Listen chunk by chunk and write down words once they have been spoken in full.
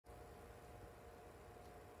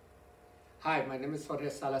Hi, my name is Jorge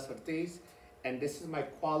Salas Ortiz, and this is my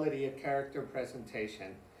quality of character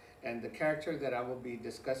presentation. And the character that I will be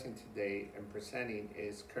discussing today and presenting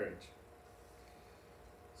is courage.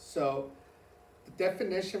 So, the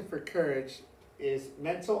definition for courage is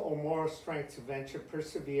mental or moral strength to venture,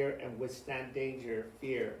 persevere, and withstand danger,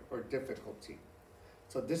 fear, or difficulty.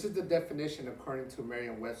 So, this is the definition according to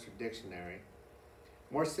Merriam-Webster Dictionary.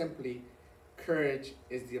 More simply, courage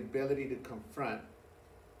is the ability to confront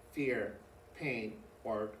fear, pain,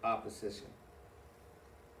 or opposition.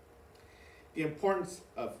 The importance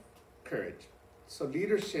of courage. So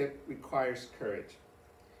leadership requires courage.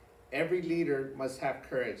 Every leader must have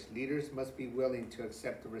courage. Leaders must be willing to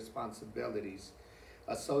accept the responsibilities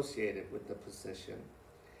associated with the position.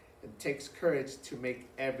 It takes courage to make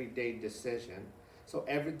everyday decision. So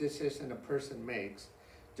every decision a person makes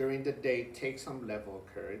during the day takes some level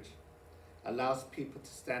of courage, allows people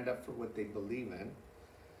to stand up for what they believe in.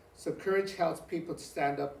 So courage helps people to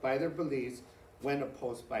stand up by their beliefs when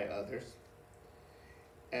opposed by others,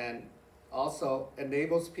 and also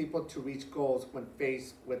enables people to reach goals when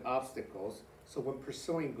faced with obstacles. So when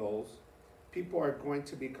pursuing goals, people are going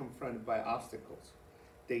to be confronted by obstacles.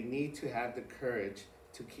 They need to have the courage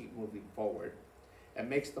to keep moving forward. It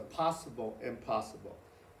makes the possible impossible.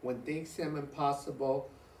 When things seem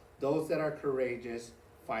impossible, those that are courageous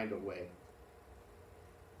find a way.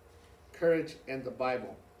 Courage in the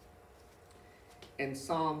Bible. In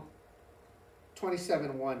Psalm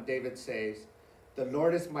 27:1, David says, "The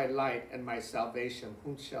Lord is my light and my salvation,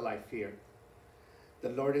 whom shall I fear? The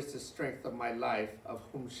Lord is the strength of my life, of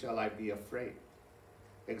whom shall I be afraid?"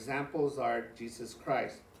 Examples are Jesus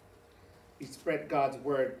Christ. He spread God's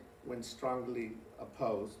word when strongly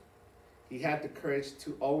opposed. He had the courage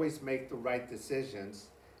to always make the right decisions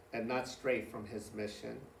and not stray from his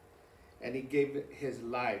mission. And he gave his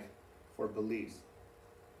life for beliefs.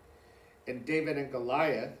 In David and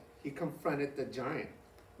Goliath, he confronted the giant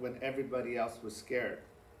when everybody else was scared,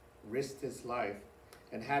 risked his life,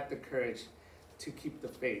 and had the courage to keep the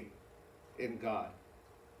faith in God.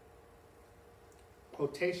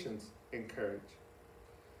 Quotations in courage.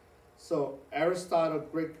 So Aristotle,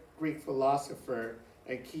 Greek philosopher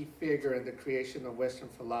and key figure in the creation of Western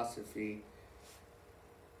philosophy,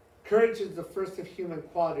 courage is the first of human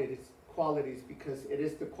qualities because it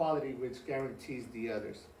is the quality which guarantees the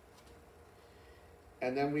others.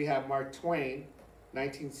 And then we have Mark Twain,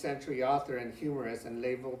 19th century author and humorist and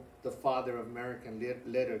labeled the father of American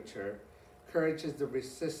literature. Courage is the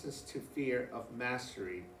resistance to fear of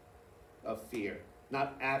mastery of fear,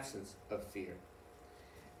 not absence of fear.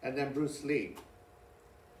 And then Bruce Lee,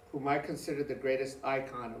 whom I consider the greatest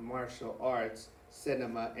icon of martial arts,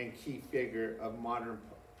 cinema, and key figure of modern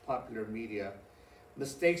popular media.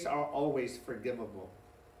 Mistakes are always forgivable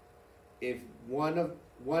if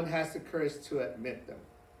one has the courage to admit them.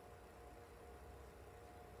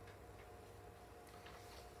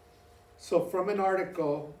 So from an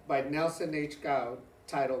article by Nelson H. Goud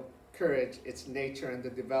titled Courage, Its Nature and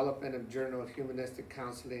the Development of Journal of Humanistic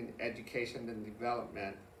Counseling, Education and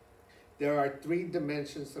Development, there are 3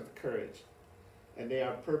 dimensions of courage, and they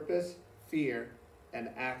are purpose, fear,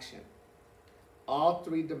 and action. All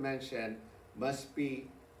 3 dimensions must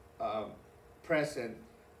be present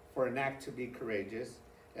for an act to be courageous,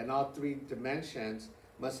 and all 3 dimensions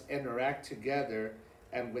must interact together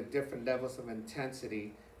and with different levels of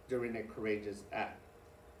intensity during a courageous act.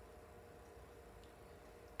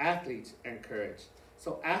 Athletes and courage.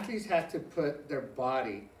 So athletes have to put their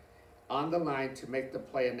body on the line to make the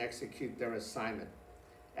play and execute their assignment.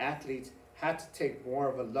 Athletes have to take more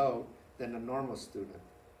of a load than a normal student.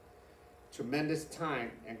 Tremendous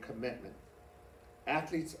time and commitment.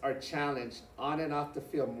 Athletes are challenged on and off the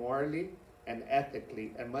field morally and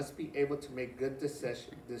ethically and must be able to make good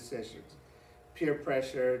decisions. Peer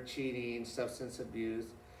pressure, cheating, substance abuse.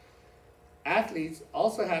 Athletes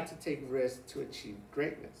also have to take risks to achieve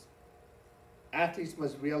greatness. Athletes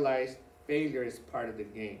must realize failure is part of the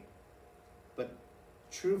game, but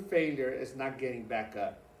true failure is not getting back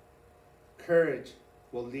up. Courage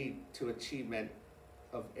will lead to achievement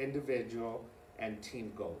of individual and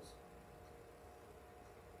team goals.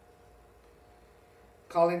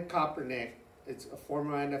 Colin Kaepernick is a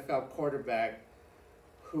former NFL quarterback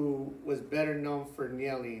who was better known for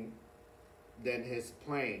kneeling than his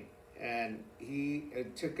playing. And he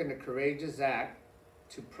took a courageous act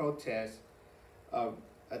to protest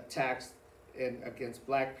attacks against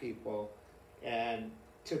black people and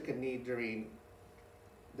took a knee during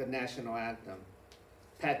the national anthem.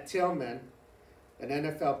 Pat Tillman, an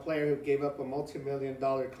NFL player who gave up a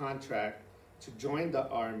multi-million-dollar contract to join the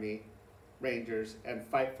Army Rangers and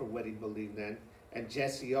fight for what he believed in, And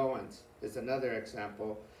Jesse Owens is another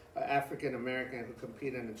example, an African American who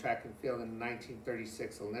competed in the track and field in the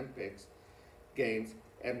 1936 Olympics Games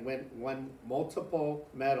and won multiple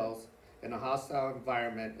medals in a hostile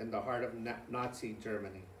environment in the heart of Nazi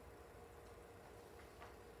Germany.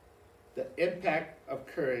 The impact of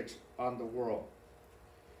courage on the world.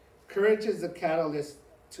 Courage is the catalyst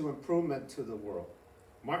to improvement to the world.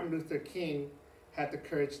 Martin Luther King had the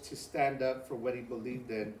courage to stand up for what he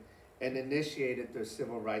believed in and initiated the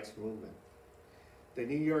civil rights movement. The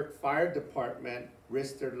New York Fire Department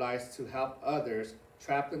risked their lives to help others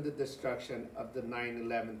trapped in the destruction of the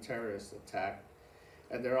 9/11 terrorist attack.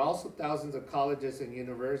 And there are also thousands of colleges and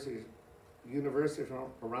universities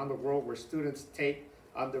around the world where students take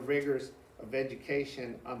on the rigors of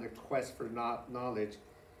education on their quest for knowledge,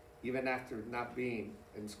 even after not being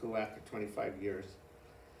in school after 25 years.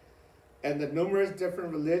 And the numerous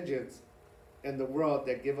different religions in the world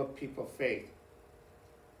that give up people faith.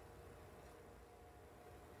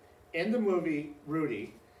 In the movie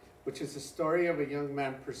Rudy, which is the story of a young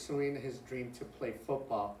man pursuing his dream to play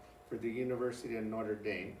football for the University of Notre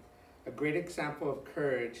Dame, a great example of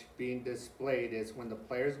courage being displayed is when the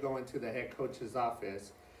players go into the head coach's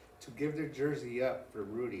office to give their jersey up for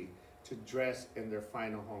Rudy to dress in their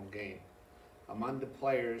final home game. Among the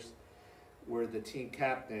players were the team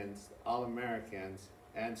captains, All-Americans,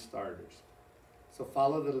 and starters. So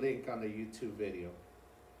follow the link on the YouTube video.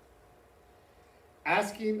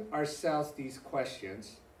 Asking ourselves these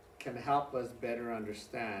questions can help us better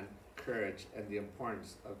understand courage and the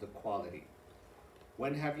importance of the quality.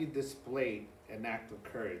 When have you displayed an act of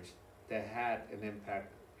courage that had an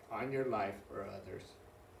impact on your life or others?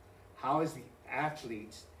 How is the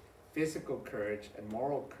athlete's physical courage and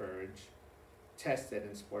moral courage tested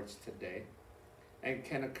in sports today? And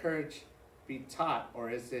can a courage be taught, or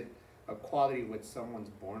is it a quality which someone's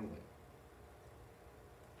born with?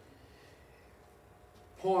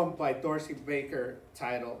 Poem by Dorsey Baker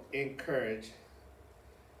titled In Courage.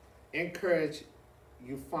 In courage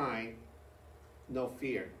you find no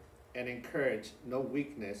fear, and in courage no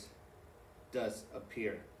weakness does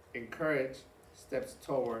appear. In courage steps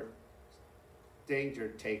toward danger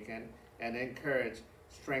taken, and in courage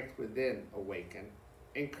strength within awaken.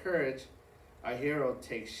 In courage a hero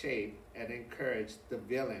takes shape, and in courage the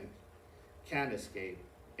villain can't escape.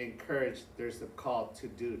 In courage there's a call to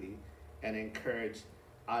duty, and in courage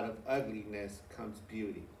out of ugliness comes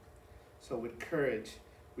beauty. So with courage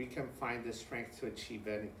we can find the strength to achieve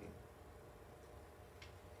anything.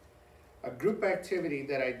 A group activity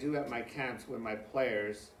that I do at my camps with my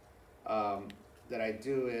players that I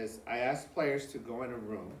do is I ask players to go in a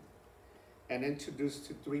room and introduce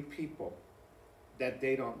to 3 people that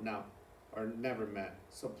they don't know or never met.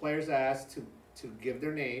 So players are asked to give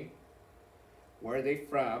their name, where are they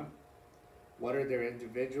from, what are their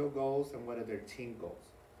individual goals, and what are their team goals.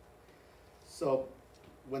 So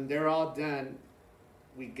when they're all done,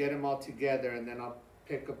 we get them all together, and then I'll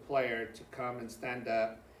pick a player to come and stand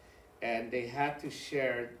up, and they have to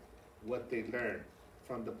share what they learned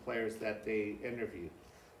from the players that they interviewed.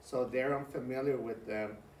 So they're unfamiliar with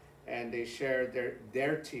them, and they share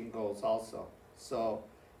their team goals also. So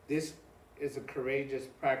this is a courageous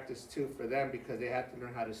practice too for them, because they have to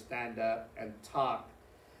learn how to stand up and talk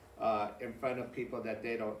in front of people that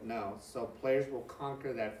they don't know. So players will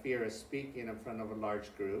conquer that fear of speaking in front of a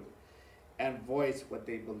large group and voice what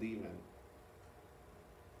they believe in.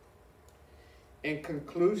 In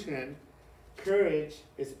conclusion, courage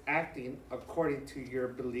is acting according to your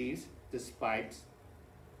beliefs, despite,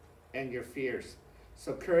 and your fears.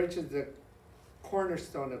 So courage is the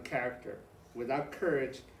cornerstone of character. Without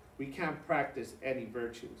courage, we can't practice any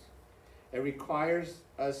virtues. It requires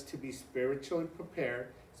us to be spiritually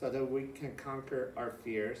prepared so that we can conquer our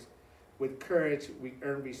fears. With courage, we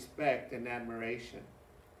earn respect and admiration.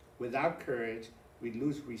 Without courage, we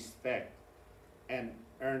lose respect and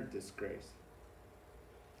earn disgrace.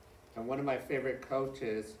 And one of my favorite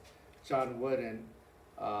coaches, John Wooden,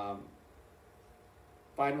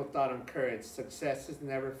 final thought on courage: success is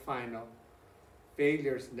never final,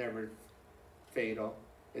 failure is never fatal,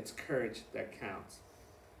 it's courage that counts.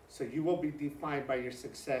 So you will be defined by your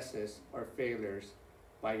successes or failures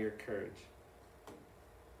by your courage.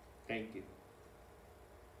 Thank you.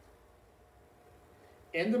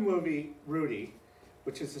 In the movie Rudy,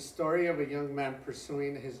 which is the story of a young man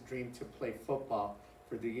pursuing his dream to play football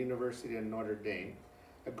for the University of Notre Dame,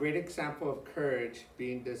 a great example of courage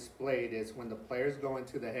being displayed is when the players go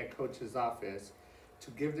into the head coach's office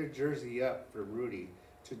to give their jersey up for Rudy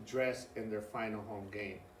to dress in their final home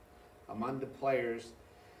game. Among the players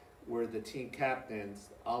were the team captains,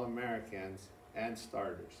 All-Americans, and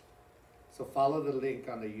starters. So follow the link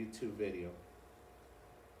on the YouTube video.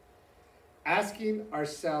 Asking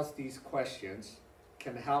ourselves these questions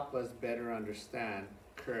can help us better understand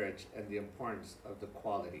courage and the importance of the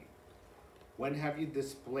quality. When have you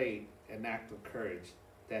displayed an act of courage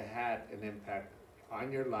that had an impact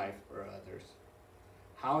on your life or others?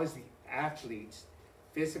 How is the athlete's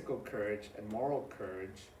physical courage and moral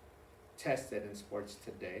courage tested in sports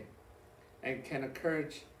today? And can a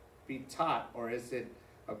courage be taught, or is it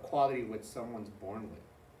a quality which someone's born with?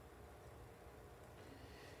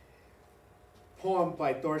 Poem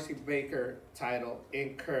by Dorsey Baker titled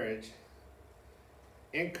In Courage.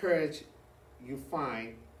 In courage you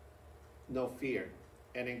find no fear,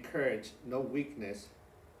 and in courage no weakness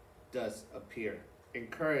does appear. In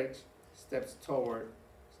courage steps toward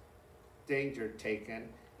danger taken,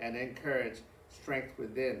 and in courage strength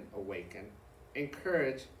within awaken. In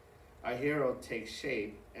courage a hero takes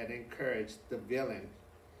shape, and in courage the villain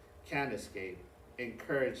can't escape. In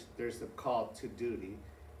courage there's a call to duty,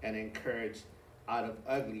 and in courage out of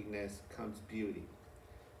ugliness comes beauty.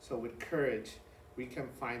 So with courage we can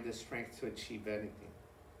find the strength to achieve anything.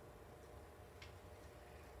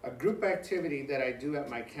 A group activity that I do at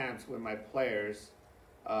my camps with my players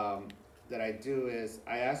that I do is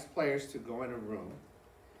I ask players to go in a room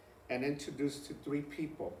and introduce to 3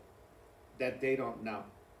 people that they don't know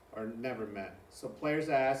or never met. So players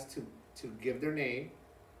are asked to give their name,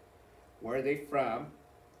 where are they from,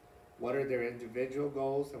 what are their individual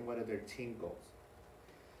goals, and what are their team goals.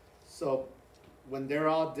 So when they're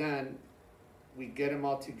all done, we get them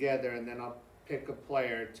all together, and then I'll pick a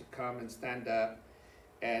player to come and stand up,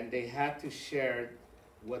 and they have to share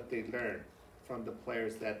what they learned from the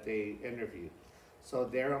players that they interviewed. So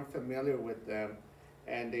they're unfamiliar with them,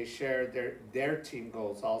 and they share their team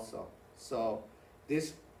goals also. So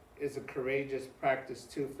this is a courageous practice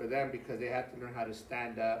too for them, because they have to learn how to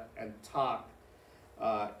stand up and talk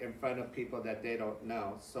in front of people that they don't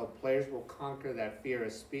know. So players will conquer that fear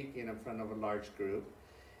of speaking in front of a large group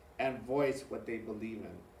and voice what they believe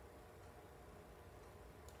in.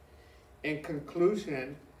 In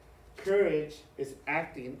conclusion, courage is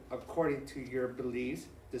acting according to your beliefs,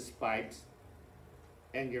 despite,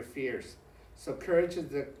 and your fears. So courage is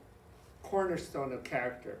the cornerstone of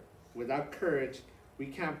character. Without courage, we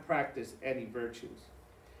can't practice any virtues.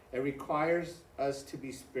 It requires us to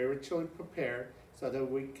be spiritually prepared so that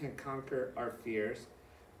we can conquer our fears.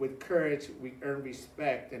 With courage, we earn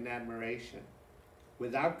respect and admiration.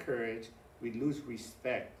 Without courage, we lose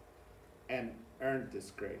respect and earn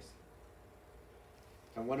disgrace.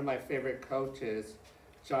 And one of my favorite coaches,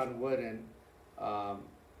 John Wooden,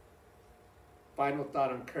 final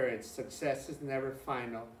thought on courage: success is never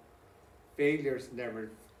final, failure is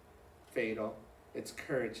never fatal, it's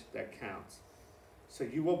courage that counts. So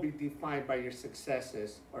you will be defined by your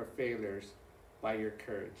successes or failures, by your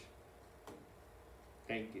courage.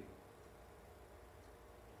 Thank you.